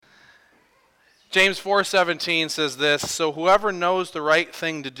James 4:17 says this, "So whoever knows the right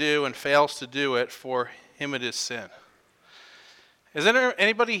thing to do and fails to do it, for him it is sin." Is there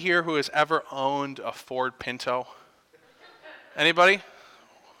anybody here who has ever owned a Ford Pinto? Anybody?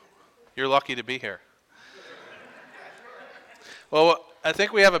 You're lucky to be here. Well, I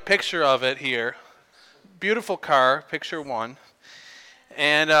think we have a picture of it here. Beautiful car, picture one.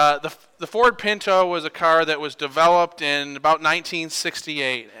 And the Ford Pinto was a car that was developed in about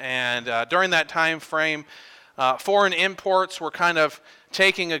 1968. And during that time frame, foreign imports were kind of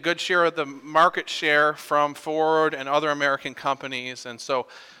taking a good share of the market share from Ford and other American companies. And so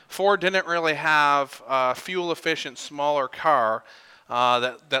Ford didn't really have a fuel-efficient, smaller car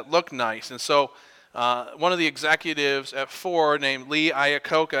that looked nice. And so one of the executives at Ford named Lee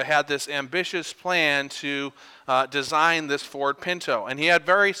Iacocca had this ambitious plan to design this Ford Pinto. And he had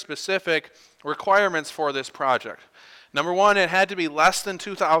very specific requirements for this project. Number one, it had to be less than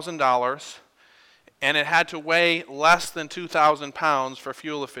 $2,000, and it had to weigh less than 2,000 pounds for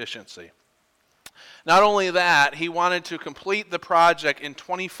fuel efficiency. Not only that, he wanted to complete the project in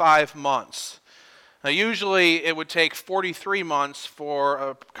 25 months. Now, usually it would take 43 months for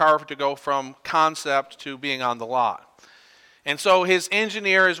a car to go from concept to being on the lot. And so his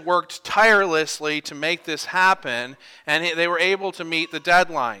engineers worked tirelessly to make this happen, and they were able to meet the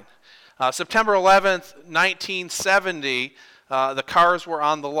deadline. September 11th, 1970, the cars were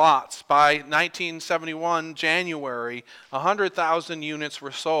on the lots. By 1971, January, 100,000 units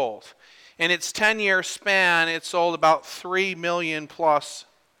were sold. In its 10-year span, it sold about 3 million plus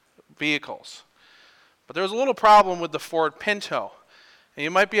vehicles. But there was a little problem with the Ford Pinto. And you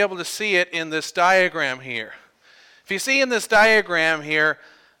might be able to see it in this diagram here. If you see in this diagram here,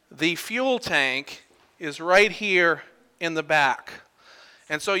 the fuel tank is right here in the back.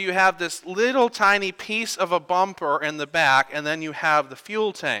 And so you have this little tiny piece of a bumper in the back, and then you have the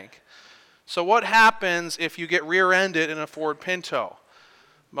fuel tank. So what happens if you get rear-ended in a Ford Pinto?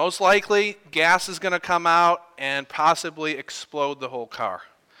 Most likely, gas is going to come out and possibly explode the whole car.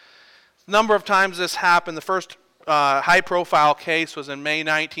 A number of times this happened. The first high-profile case was in May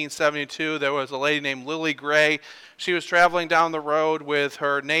 1972. There was a lady named Lily Gray. She was traveling down the road with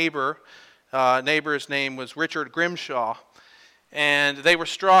her neighbor. Neighbor's name was Richard Grimshaw. And they were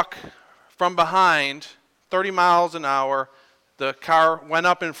struck from behind, 30 miles an hour. The car went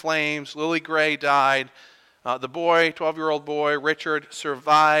up in flames. Lily Gray died. The boy, 12-year-old boy, Richard,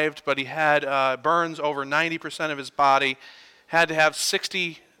 survived, but he had burns over 90% of his body, had to have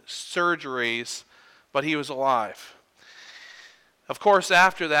 60 surgeries, but he was alive. Of course,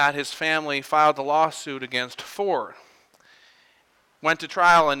 after that, his family filed a lawsuit against Ford. Went to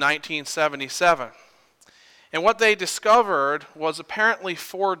trial in 1977. And what they discovered was apparently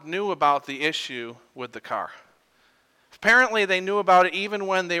Ford knew about the issue with the car. Apparently they knew about it even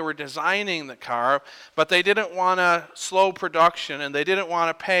when they were designing the car, but they didn't want to slow production and they didn't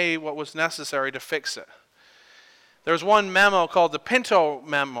want to pay what was necessary to fix it. There's one memo called the Pinto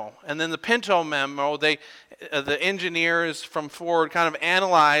Memo, and then the Pinto Memo, the engineers from Ford kind of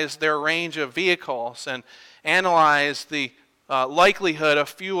analyzed their range of vehicles and analyzed the likelihood of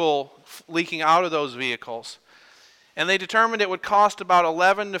fuel leaking out of those vehicles. And they determined it would cost about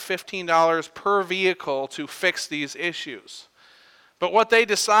 $11 to $15 per vehicle to fix these issues. But what they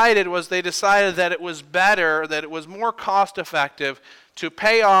decided was that it was better, that it was more cost effective to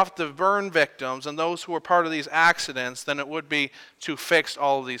pay off the burn victims and those who were part of these accidents than it would be to fix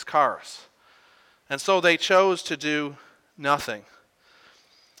all of these cars. And so they chose to do nothing.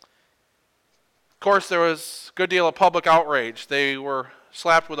 Of course, there was a good deal of public outrage. They were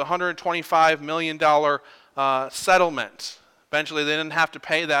slapped with a $125 million settlement. Eventually, they didn't have to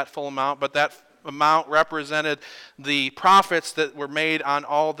pay that full amount, but that amount represented the profits that were made on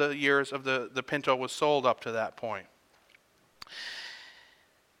all the years of the Pinto was sold up to that point.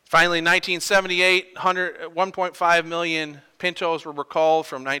 Finally, in 1978, 1.5 million Pintos were recalled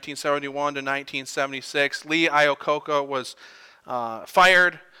from 1971 to 1976. Lee Iacocca was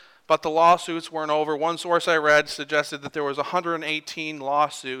fired, but the lawsuits weren't over. One source I read suggested that there was 118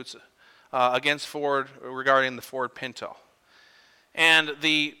 lawsuits against Ford regarding the Ford Pinto. And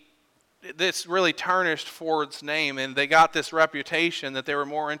this really tarnished Ford's name, and they got this reputation that they were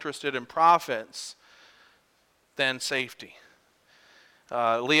more interested in profits than safety.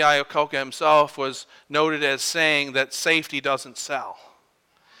 Lee Iacocca himself was noted as saying that safety doesn't sell.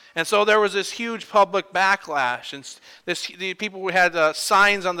 And so there was this huge public backlash, and the people who had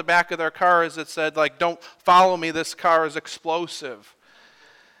signs on the back of their cars that said, like, "Don't follow me, this car is explosive."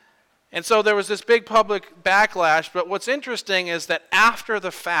 And so there was this big public backlash, but what's interesting is that after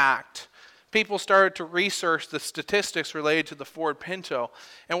the fact, people started to research the statistics related to the Ford Pinto.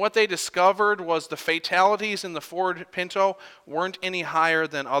 And what they discovered was the fatalities in the Ford Pinto weren't any higher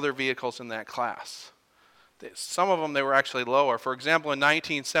than other vehicles in that class. Some of them, they were actually lower. For example, in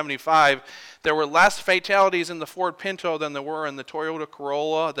 1975, there were less fatalities in the Ford Pinto than there were in the Toyota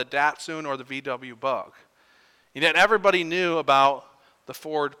Corolla, the Datsun, or the VW Bug. And yet everybody knew about the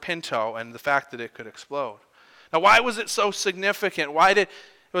Ford Pinto and the fact that it could explode. Now, why was it so significant?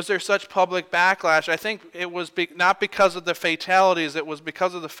 Was there such public backlash? I think it was not because of the fatalities. It was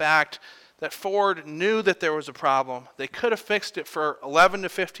because of the fact that Ford knew that there was a problem. They could have fixed it for $11 to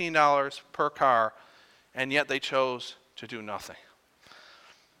 $15 per car, and yet they chose to do nothing.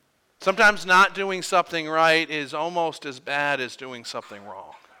 Sometimes not doing something right is almost as bad as doing something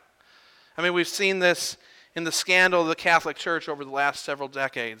wrong. I mean, we've seen this in the scandal of the Catholic Church over the last several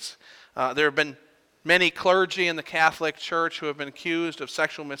decades. There have been many clergy in the Catholic Church who have been accused of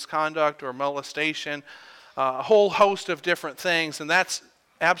sexual misconduct or molestation, a whole host of different things, and that's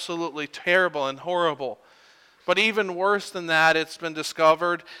absolutely terrible and horrible. But even worse than that, it's been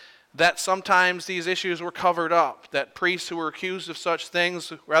discovered that sometimes these issues were covered up, that priests who were accused of such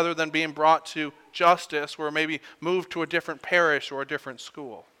things, rather than being brought to justice, were maybe moved to a different parish or a different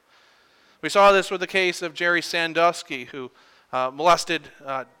school. We saw this with the case of Jerry Sandusky, who molested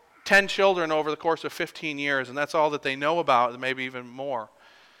 10 children over the course of 15 years, and that's all that they know about, maybe even more.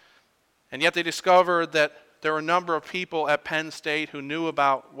 And yet they discovered that there were a number of people at Penn State who knew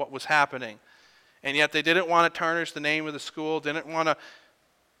about what was happening, and yet they didn't want to tarnish the name of the school, didn't want to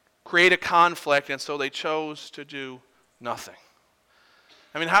create a conflict, and so they chose to do nothing.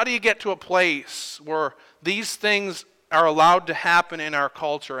 I mean, how do you get to a place where these things are allowed to happen in our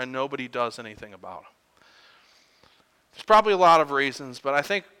culture and nobody does anything about them? There's probably a lot of reasons, but I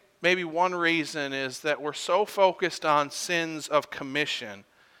think maybe one reason is that we're so focused on sins of commission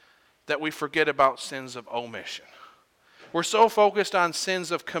that we forget about sins of omission. We're so focused on sins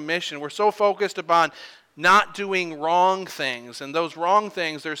of commission. We're so focused upon not doing wrong things. And those wrong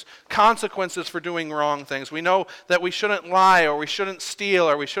things, there's consequences for doing wrong things. We know that we shouldn't lie, or we shouldn't steal,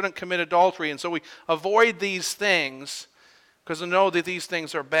 or we shouldn't commit adultery. And so we avoid these things because we know that these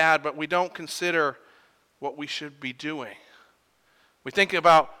things are bad, but we don't consider what we should be doing. We think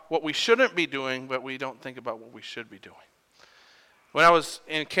about what we shouldn't be doing, but we don't think about what we should be doing. When I was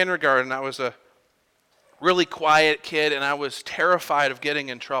in kindergarten, I was a really quiet kid, and I was terrified of getting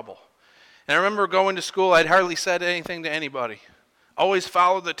in trouble. And I remember going to school, I'd hardly said anything to anybody. Always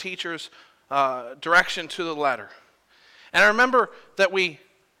followed the teacher's direction to the letter. And I remember that we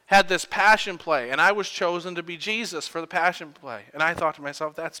had this passion play, and I was chosen to be Jesus for the passion play. And I thought to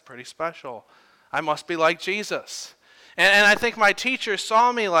myself, that's pretty special. I must be like Jesus. And I think my teacher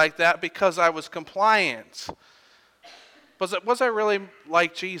saw me like that because I was compliant. Was I really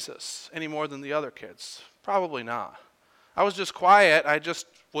like Jesus any more than the other kids? Probably not. I was just quiet. I just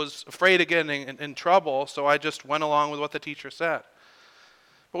was afraid of getting in trouble, so I just went along with what the teacher said.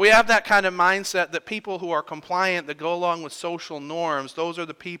 But we have that kind of mindset that people who are compliant, that go along with social norms, those are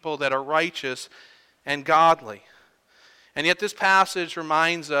the people that are righteous and godly. And yet this passage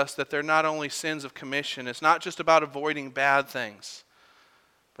reminds us that they're not only sins of commission. It's not just about avoiding bad things,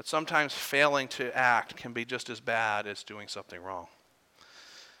 but sometimes failing to act can be just as bad as doing something wrong.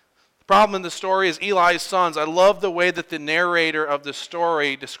 The problem in the story is Eli's sons. I love the way that the narrator of the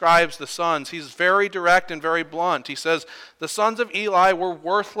story describes the sons. He's very direct and very blunt. He says, the sons of Eli were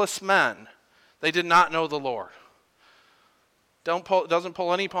worthless men. They did not know the Lord. Doesn't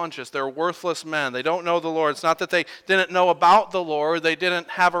pull any punches. They're worthless men. They don't know the Lord. It's not that they didn't know about the Lord. They didn't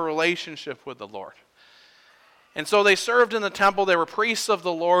have a relationship with the Lord. And so they served in the temple. They were priests of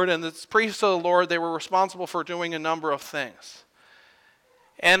the Lord. And as priests of the Lord, they were responsible for doing a number of things.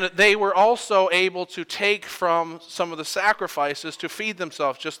 And they were also able to take from some of the sacrifices to feed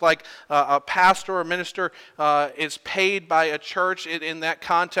themselves, just like a pastor or minister is paid by a church. In that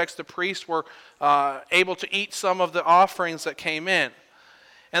context, the priests were able to eat some of the offerings that came in.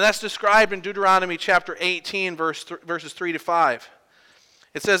 And that's described in Deuteronomy chapter 18, verses 3 to 5.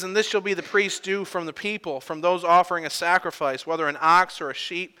 It says, and this shall be the priest's due from the people, from those offering a sacrifice, whether an ox or a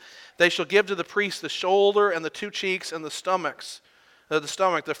sheep. They shall give to the priest the shoulder and the two cheeks and the stomach,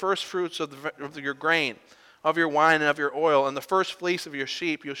 the first fruits of your grain, of your wine and of your oil, and the first fleece of your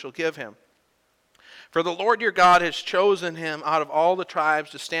sheep you shall give him. For the Lord your God has chosen him out of all the tribes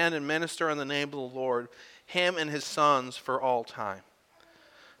to stand and minister in the name of the Lord, him and his sons for all time.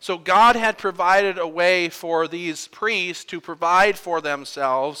 So God had provided a way for these priests to provide for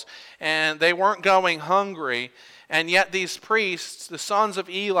themselves, and they weren't going hungry. And yet these priests, the sons of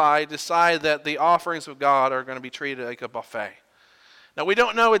Eli, decide that the offerings of God are going to be treated like a buffet. Now, we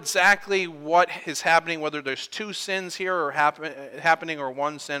don't know exactly what is happening, whether there's two sins here or happening or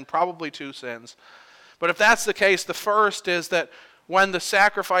one sin, probably two sins. But if that's the case, the first is that when the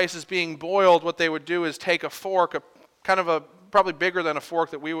sacrifice is being boiled, what they would do is take a fork, probably bigger than a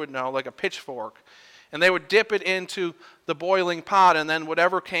fork that we would know, like a pitchfork, and they would dip it into the boiling pot, and then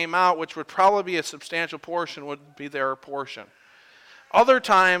whatever came out, which would probably be a substantial portion, would be their portion. Other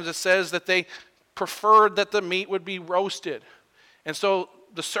times it says that they preferred that the meat would be roasted. And so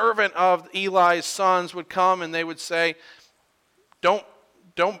the servant of Eli's sons would come and they would say, don't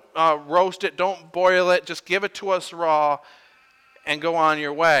roast it, don't boil it, just give it to us raw and go on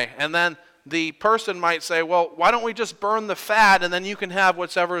your way. And then the person might say, well, why don't we just burn the fat and then you can have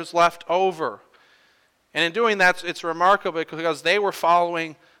whatever is left over. And in doing that, it's remarkable because they were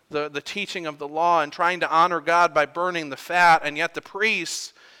following the teaching of the law and trying to honor God by burning the fat, and yet the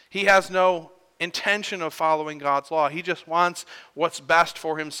priest, he has no intention of following God's law. He just wants what's best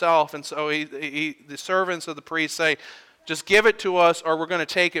for himself. And so the servants of the priest say, just give it to us or we're going to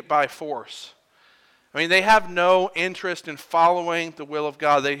take it by force. I mean, they have no interest in following the will of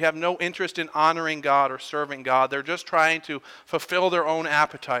God. They have no interest in honoring God or serving God. They're just trying to fulfill their own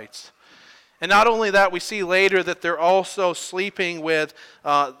appetites. And not only that, we see later that they're also sleeping with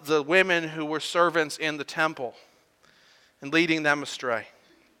the women who were servants in the temple and leading them astray.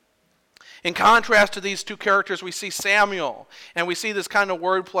 In contrast to these two characters, we see Samuel, and we see this kind of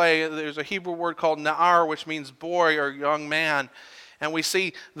wordplay. There's a Hebrew word called na'ar, which means boy or young man. And we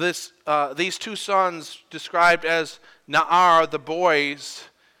see these two sons described as na'ar, the boys,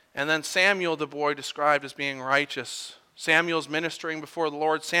 and then Samuel, the boy, described as being righteous. Samuel's ministering before the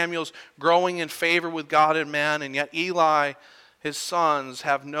Lord. Samuel's growing in favor with God and man, and yet Eli, his sons,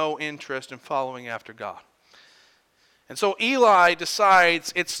 have no interest in following after God. And so Eli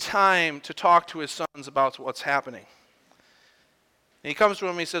decides it's time to talk to his sons about what's happening. And he comes to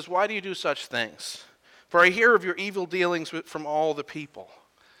him and he says, why do you do such things? For I hear of your evil dealings from all the people.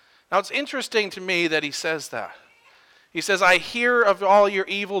 Now it's interesting to me that he says that. He says, I hear of all your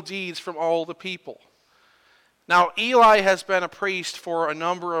evil deeds from all the people. Now Eli has been a priest for a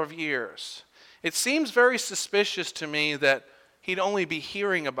number of years. It seems very suspicious to me that he'd only be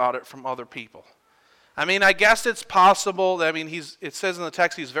hearing about it from other people. I mean, I guess it's possible that, it says in the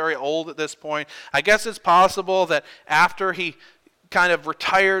text he's very old at this point. I guess it's possible that after he kind of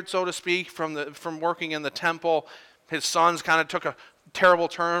retired, so to speak, from working in the temple, his sons kind of took a terrible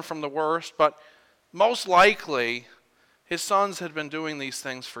turn from the worst. But most likely, his sons had been doing these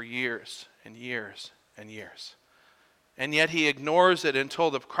things for years and years and years. And yet he ignores it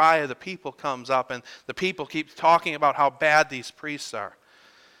until the cry of the people comes up and the people keep talking about how bad these priests are.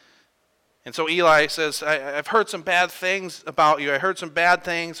 And so Eli says, I've heard some bad things about you. I heard some bad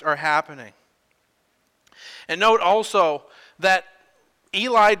things are happening. And note also that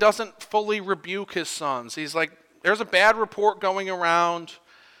Eli doesn't fully rebuke his sons. He's like, there's a bad report going around.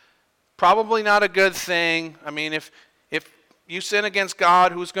 Probably not a good thing. I mean, if you sin against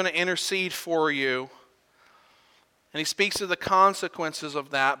God, who's going to intercede for you? And he speaks of the consequences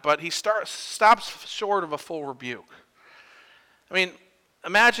of that, but he stops short of a full rebuke. I mean,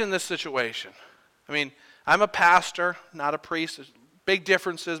 imagine this situation. I mean, I'm a pastor, not a priest. There's big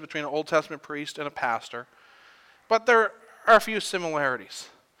differences between an Old Testament priest and a pastor. But there are a few similarities.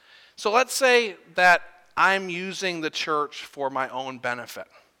 So let's say that I'm using the church for my own benefit.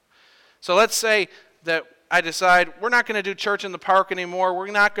 So let's say that I decide we're not going to do church in the park anymore. We're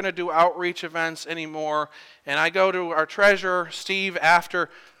not going to do outreach events anymore. And I go to our treasurer, Steve, after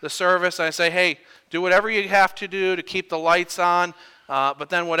the service. And I say, hey, do whatever you have to do to keep the lights on. But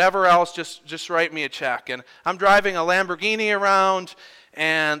then whatever else, just write me a check. And I'm driving a Lamborghini around,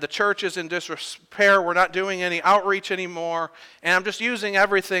 and the church is in disrepair. We're not doing any outreach anymore. And I'm just using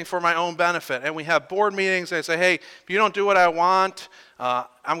everything for my own benefit. And we have board meetings. And I say, hey, if you don't do what I want,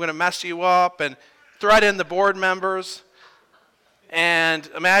 I'm going to mess you up. And threaten the board members. And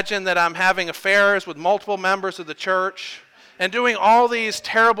imagine that I'm having affairs with multiple members of the church and doing all these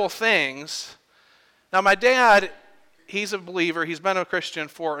terrible things. Now, my dad, he's a believer. He's been a Christian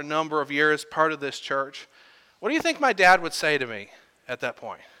for a number of years, part of this church. What do you think my dad would say to me at that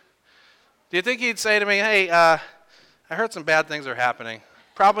point? Do you think he'd say to me, hey, I heard some bad things are happening.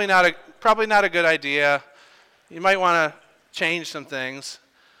 Probably not a good idea. You might want to change some things.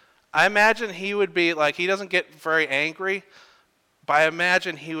 I imagine he would be like, he doesn't get very angry, but I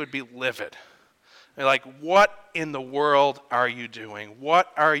imagine he would be livid. Like, what in the world are you doing?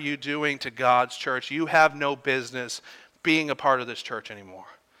 What are you doing to God's church? You have no business being a part of this church anymore.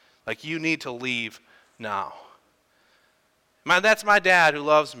 Like, you need to leave now. That's my dad who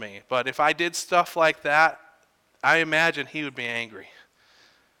loves me, but if I did stuff like that, I imagine he would be angry.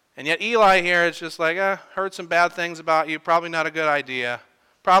 And yet Eli here is just like, heard some bad things about you, probably not a good idea,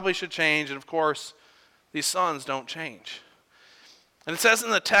 probably should change. And of course, these sons don't change. And it says in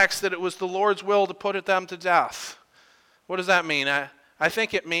the text that it was the Lord's will to put them to death. What does that mean? I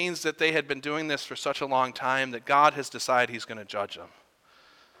think it means that they had been doing this for such a long time that God has decided he's going to judge them.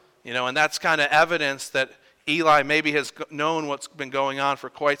 And that's kind of evidence that Eli maybe has known what's been going on for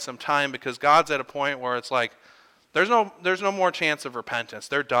quite some time, because God's at a point where it's like, there's no more chance of repentance.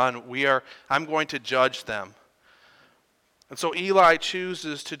 They're done. I'm going to judge them. And so Eli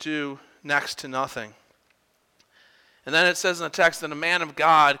chooses to do next to nothing. And then it says in the text that a man of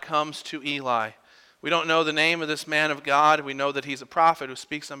God comes to Eli. We don't know the name of this man of God. We know that he's a prophet who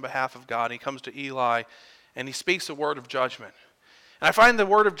speaks on behalf of God. He comes to Eli and he speaks a word of judgment. And I find the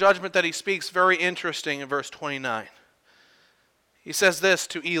word of judgment that he speaks very interesting in verse 29. He says this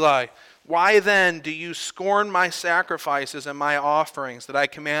to Eli, "Why then do you scorn my sacrifices and my offerings that I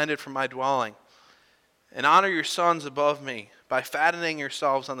commanded from my dwelling? And honor your sons above me by fattening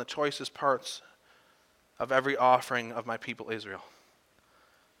yourselves on the choicest parts of every offering of my people Israel."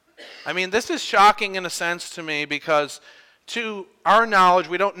 I mean, this is shocking in a sense to me, because to our knowledge,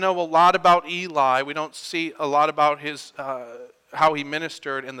 we don't know a lot about Eli. We don't see a lot about his how he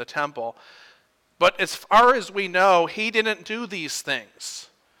ministered in the temple. But as far as we know, he didn't do these things.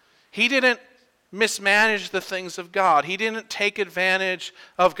 He didn't mismanage the things of God. He didn't take advantage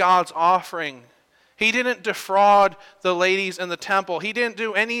of God's offering. He didn't defraud the ladies in the temple. He didn't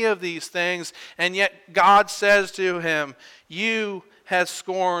do any of these things. And yet God says to him, "You have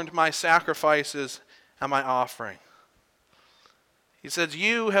scorned my sacrifices and my offering." He says,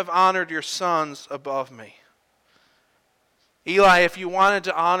 "You have honored your sons above me." Eli, if you wanted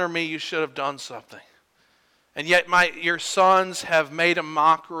to honor me, you should have done something. And yet your sons have made a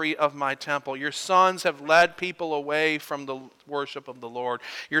mockery of my temple. Your sons have led people away from the worship of the Lord.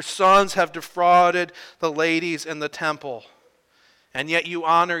 Your sons have defrauded the ladies in the temple. And yet you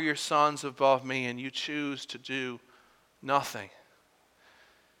honor your sons above me, and you choose to do nothing.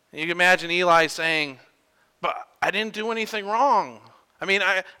 And you can imagine Eli saying, "But I didn't do anything wrong. I mean,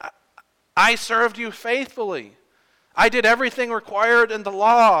 I served you faithfully. I did everything required in the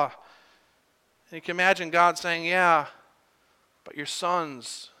law." And you can imagine God saying, "Yeah, but your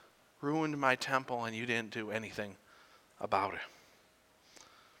sons ruined my temple and you didn't do anything about it."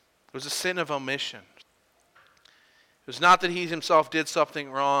 It was a sin of omission. It was not that he himself did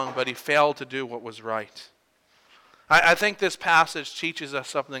something wrong, but he failed to do what was right. I think this passage teaches us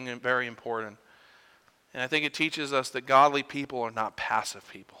something very important. And I think it teaches us that godly people are not passive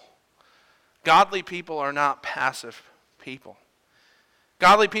people. Godly people are not passive people.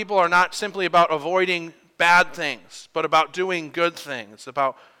 Godly people are not simply about avoiding bad things, but about doing good things,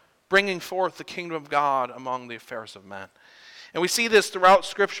 about bringing forth the kingdom of God among the affairs of men. And we see this throughout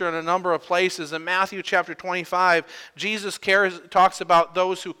Scripture in a number of places. In Matthew chapter 25, Jesus talks about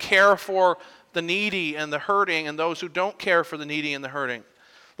those who care for the needy and the hurting, and those who don't care for the needy and the hurting.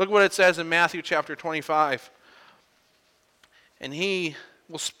 Look what it says in Matthew chapter 25. "And he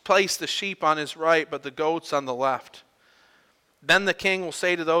will place the sheep on his right, but the goats on the left. Then the king will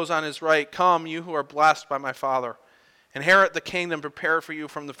say to those on his right, 'Come, you who are blessed by my Father, inherit the kingdom prepared for you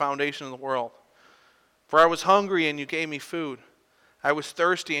from the foundation of the world. For I was hungry, and you gave me food. I was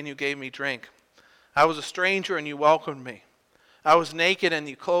thirsty, and you gave me drink. I was a stranger, and you welcomed me. I was naked, and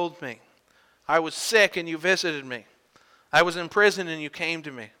you clothed me. I was sick, and you visited me. I was in prison, and you came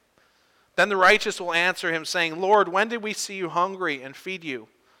to me.' Then the righteous will answer him, saying, 'Lord, when did we see you hungry and feed you,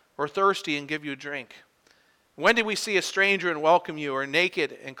 or thirsty and give you drink? When did we see a stranger and welcome you, or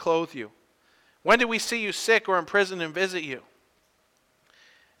naked and clothe you? When did we see you sick or in prison and visit you?'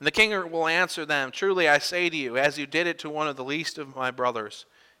 And the king will answer them, 'Truly I say to you, as you did it to one of the least of my brothers,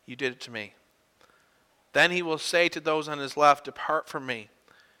 you did it to me.' Then he will say to those on his left, 'Depart from me,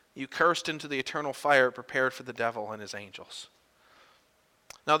 you cursed, into the eternal fire prepared for the devil and his angels.'"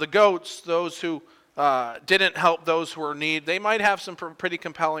 Now the goats, those who didn't help those who were in need, they might have some pretty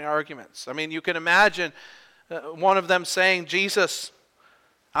compelling arguments. I mean, you can imagine one of them saying, "Jesus,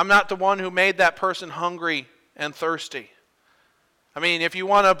 I'm not the one who made that person hungry and thirsty. I mean, if you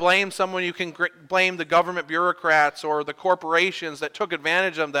want to blame someone, you can blame the government bureaucrats or the corporations that took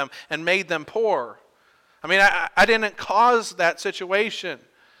advantage of them and made them poor. I mean, I didn't cause that situation."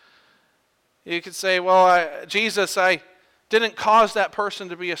 You could say, "Well, Jesus, I didn't cause that person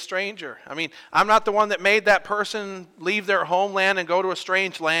to be a stranger. I mean, I'm not the one that made that person leave their homeland and go to a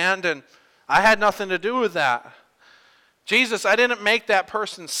strange land, and I had nothing to do with that. Jesus, I didn't make that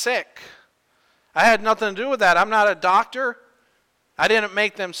person sick. I had nothing to do with that. I'm not a doctor. I didn't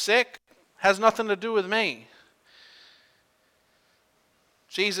make them sick. It has nothing to do with me."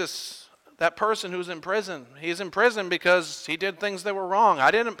 Jesus, that person who's in prison, he's in prison because he did things that were wrong. I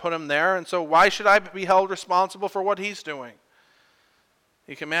didn't put him there, and so why should I be held responsible for what he's doing?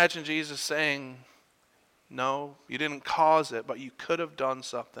 You can imagine Jesus saying, no, you didn't cause it, but you could have done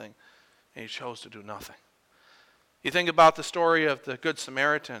something, and you chose to do nothing. You think about the story of the Good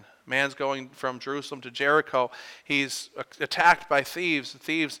Samaritan. Man's going from Jerusalem to Jericho. He's attacked by thieves. The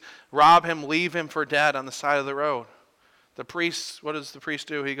thieves rob him, leave him for dead on the side of the road. The priest, what does the priest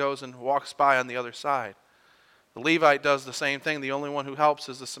do? He goes and walks by on the other side. The Levite does the same thing. The only one who helps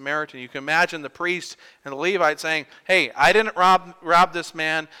is the Samaritan. You can imagine the priest and the Levite saying, hey, I didn't rob this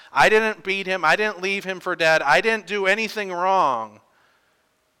man. I didn't beat him. I didn't leave him for dead. I didn't do anything wrong.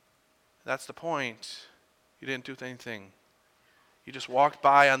 That's the point. You didn't do anything. You just walked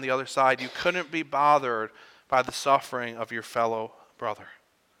by on the other side. You couldn't be bothered by the suffering of your fellow brother.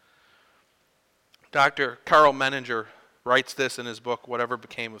 Dr. Carl Menninger writes this in his book, Whatever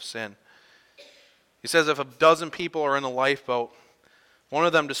Became of Sin. He says, if a dozen people are in a lifeboat, one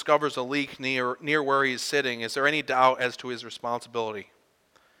of them discovers a leak near where he is sitting, is there any doubt as to his responsibility?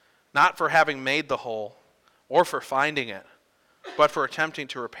 Not for having made the hole or for finding it, but for attempting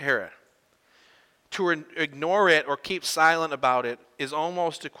to repair it. To ignore it or keep silent about it is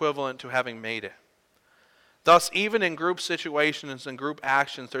almost equivalent to having made it. Thus, even in group situations and group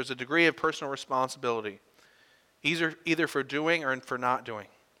actions, there's a degree of personal responsibility, either for doing or for not doing,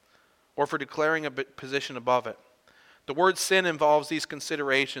 or for declaring a position above it. The word sin involves these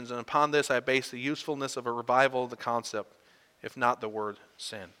considerations, and upon this I base the usefulness of a revival of the concept, if not the word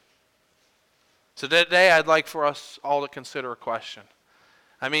sin. So today I'd like for us all to consider a question.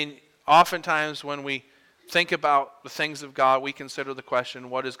 Oftentimes when we think about the things of God, we consider the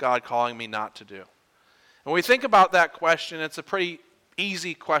question, what is God calling me not to do? When we think about that question, it's a pretty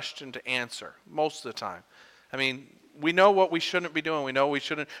easy question to answer most of the time. We know what we shouldn't be doing. We know we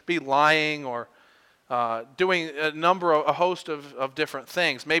shouldn't be lying or doing a host of different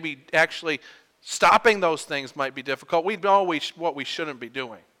things. Maybe actually stopping those things might be difficult. We know what we shouldn't be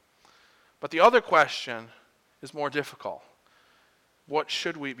doing. But the other question is more difficult. What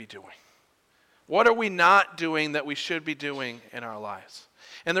should we be doing? What are we not doing that we should be doing in our lives?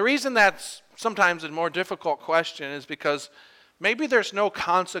 And the reason that's sometimes a more difficult question is because maybe there's no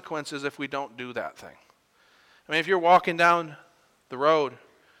consequences if we don't do that thing. If you're walking down the road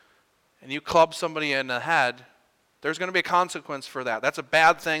and you club somebody in the head, there's going to be a consequence for that. That's a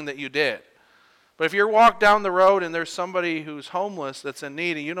bad thing that you did. But if you're walking down the road and there's somebody who's homeless that's in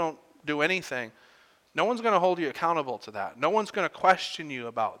need and you don't do anything, no one's going to hold you accountable to that. No one's going to question you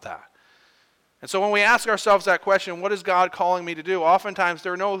about that. And so when we ask ourselves that question, what is God calling me to do? Oftentimes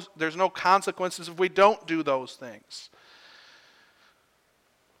there's no consequences if we don't do those things.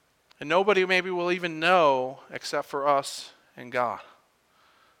 And nobody maybe will even know except for us and God.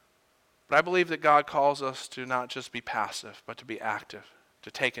 But I believe that God calls us to not just be passive, but to be active, to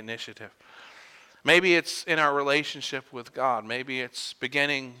take initiative. Maybe it's in our relationship with God. Maybe it's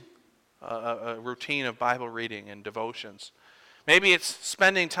beginning a routine of Bible reading and devotions. Maybe it's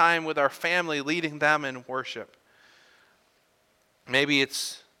spending time with our family, leading them in worship. Maybe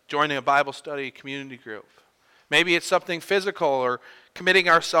it's joining a Bible study community group. Maybe it's something physical or committing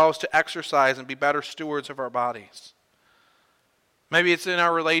ourselves to exercise and be better stewards of our bodies. Maybe it's in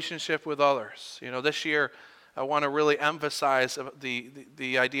our relationship with others. This year I want to really emphasize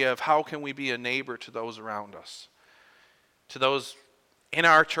the idea of how can we be a neighbor to those around us, to those in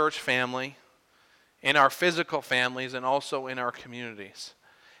our church family, in our physical families, and also in our communities.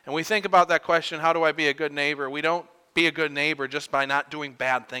 And we think about that question, how do I be a good neighbor? We don't be a good neighbor just by not doing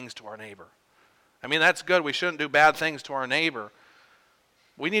bad things to our neighbor. That's good. We shouldn't do bad things to our neighbor.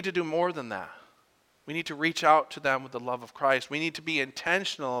 We need to do more than that. We need to reach out to them with the love of Christ. We need to be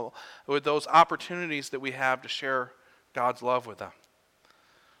intentional with those opportunities that we have to share God's love with them.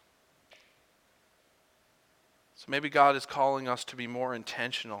 So maybe God is calling us to be more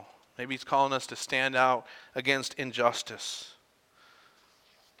intentional. Maybe He's calling us to stand out against injustice.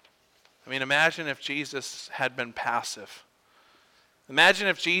 Imagine if Jesus had been passive. Imagine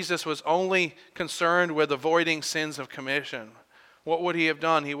if Jesus was only concerned with avoiding sins of commission. What would He have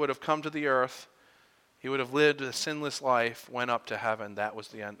done? He would have come to the earth. He would have lived a sinless life, went up to heaven. That was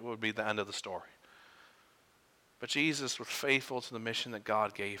the end. Would be the end of the story. But Jesus was faithful to the mission that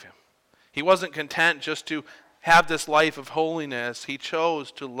God gave Him. He wasn't content just to have this life of holiness. He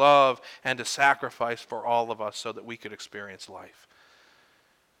chose to love and to sacrifice for all of us so that we could experience life.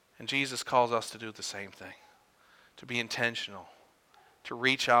 And Jesus calls us to do the same thing, to be intentional, to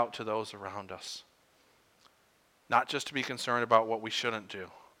reach out to those around us. Not just to be concerned about what we shouldn't do,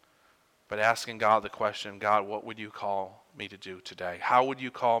 but asking God the question, God, what would you call me to do today? How would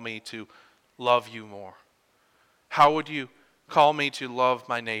you call me to love you more? How would you call me to love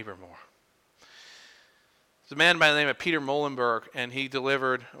my neighbor more? There's a man by the name of Peter Muhlenberg, and he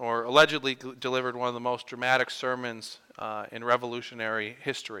delivered, or allegedly delivered, one of the most dramatic sermons in revolutionary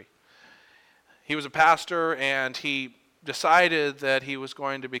history. He was a pastor, and he decided that he was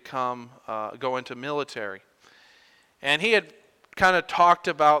going to go into military. And he had kind of talked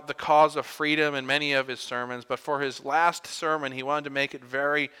about the cause of freedom in many of his sermons, but for his last sermon, he wanted to make it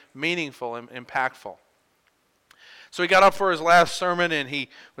very meaningful and impactful. So he got up for his last sermon, and he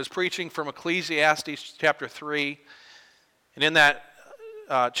was preaching from Ecclesiastes chapter 3. And in that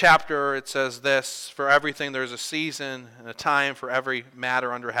chapter, it says this: "For everything there's a season and a time for every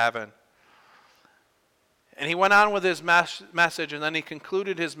matter under heaven." And he went on with his message, and then he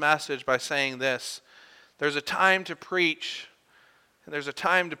concluded his message by saying this: "There's a time to preach, and there's a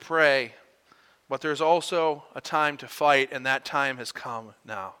time to pray, but there's also a time to fight, and that time has come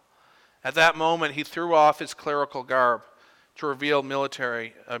now." At that moment, he threw off his clerical garb to reveal a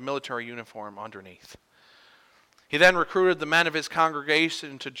military uniform underneath. He then recruited the men of his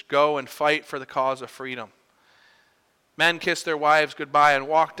congregation to go and fight for the cause of freedom. Men kissed their wives goodbye and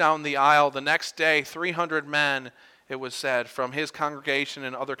walked down the aisle. The next day, 300 men, it was said, from his congregation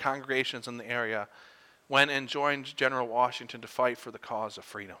and other congregations in the area went and joined General Washington to fight for the cause of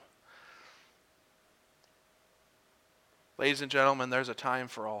freedom. Ladies and gentlemen, there's a time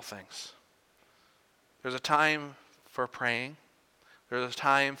for all things. There's a time for praying. There's a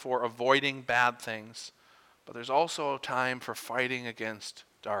time for avoiding bad things. But there's also a time for fighting against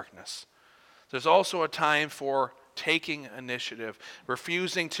darkness. There's also a time for taking initiative,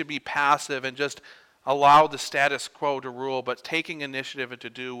 refusing to be passive and just allow the status quo to rule, but taking initiative and to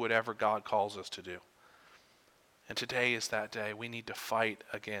do whatever God calls us to do. And today is that day. We need to fight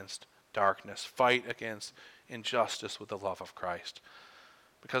against darkness, fight against injustice with the love of Christ.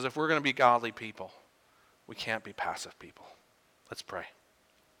 Because if we're going to be godly people, we can't be passive people. Let's pray.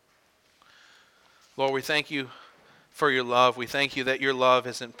 Lord, we thank you for your love. We thank you that your love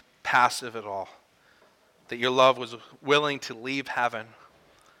isn't passive at all. That your love was willing to leave heaven,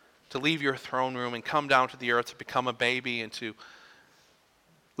 to leave your throne room and come down to the earth to become a baby and to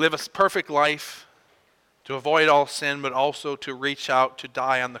live a perfect life, to avoid all sin, but also to reach out to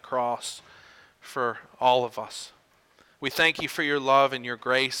die on the cross for all of us. We thank you for your love and your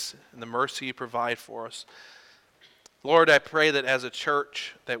grace and the mercy you provide for us. Lord, I pray that as a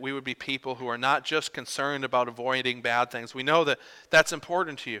church that we would be people who are not just concerned about avoiding bad things. We know that that's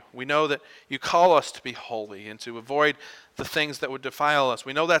important to you. We know that you call us to be holy and to avoid the things that would defile us.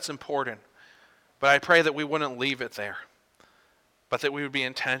 We know that's important. But I pray that we wouldn't leave it there, but that we would be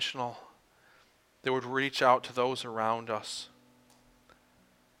intentional, that would reach out to those around us,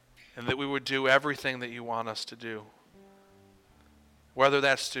 and that we would do everything that you want us to do. Whether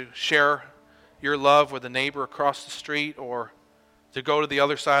that's to share your love with a neighbor across the street or to go to the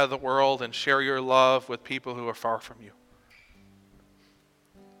other side of the world and share your love with people who are far from you.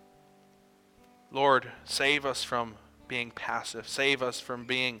 Lord, save us from being passive. Save us from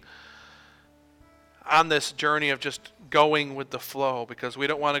being on this journey of just going with the flow, because we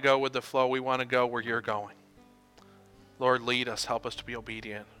don't want to go with the flow. We want to go where you're going. Lord, lead us. Help us to be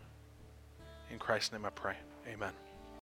obedient. In Christ's name I pray. Amen.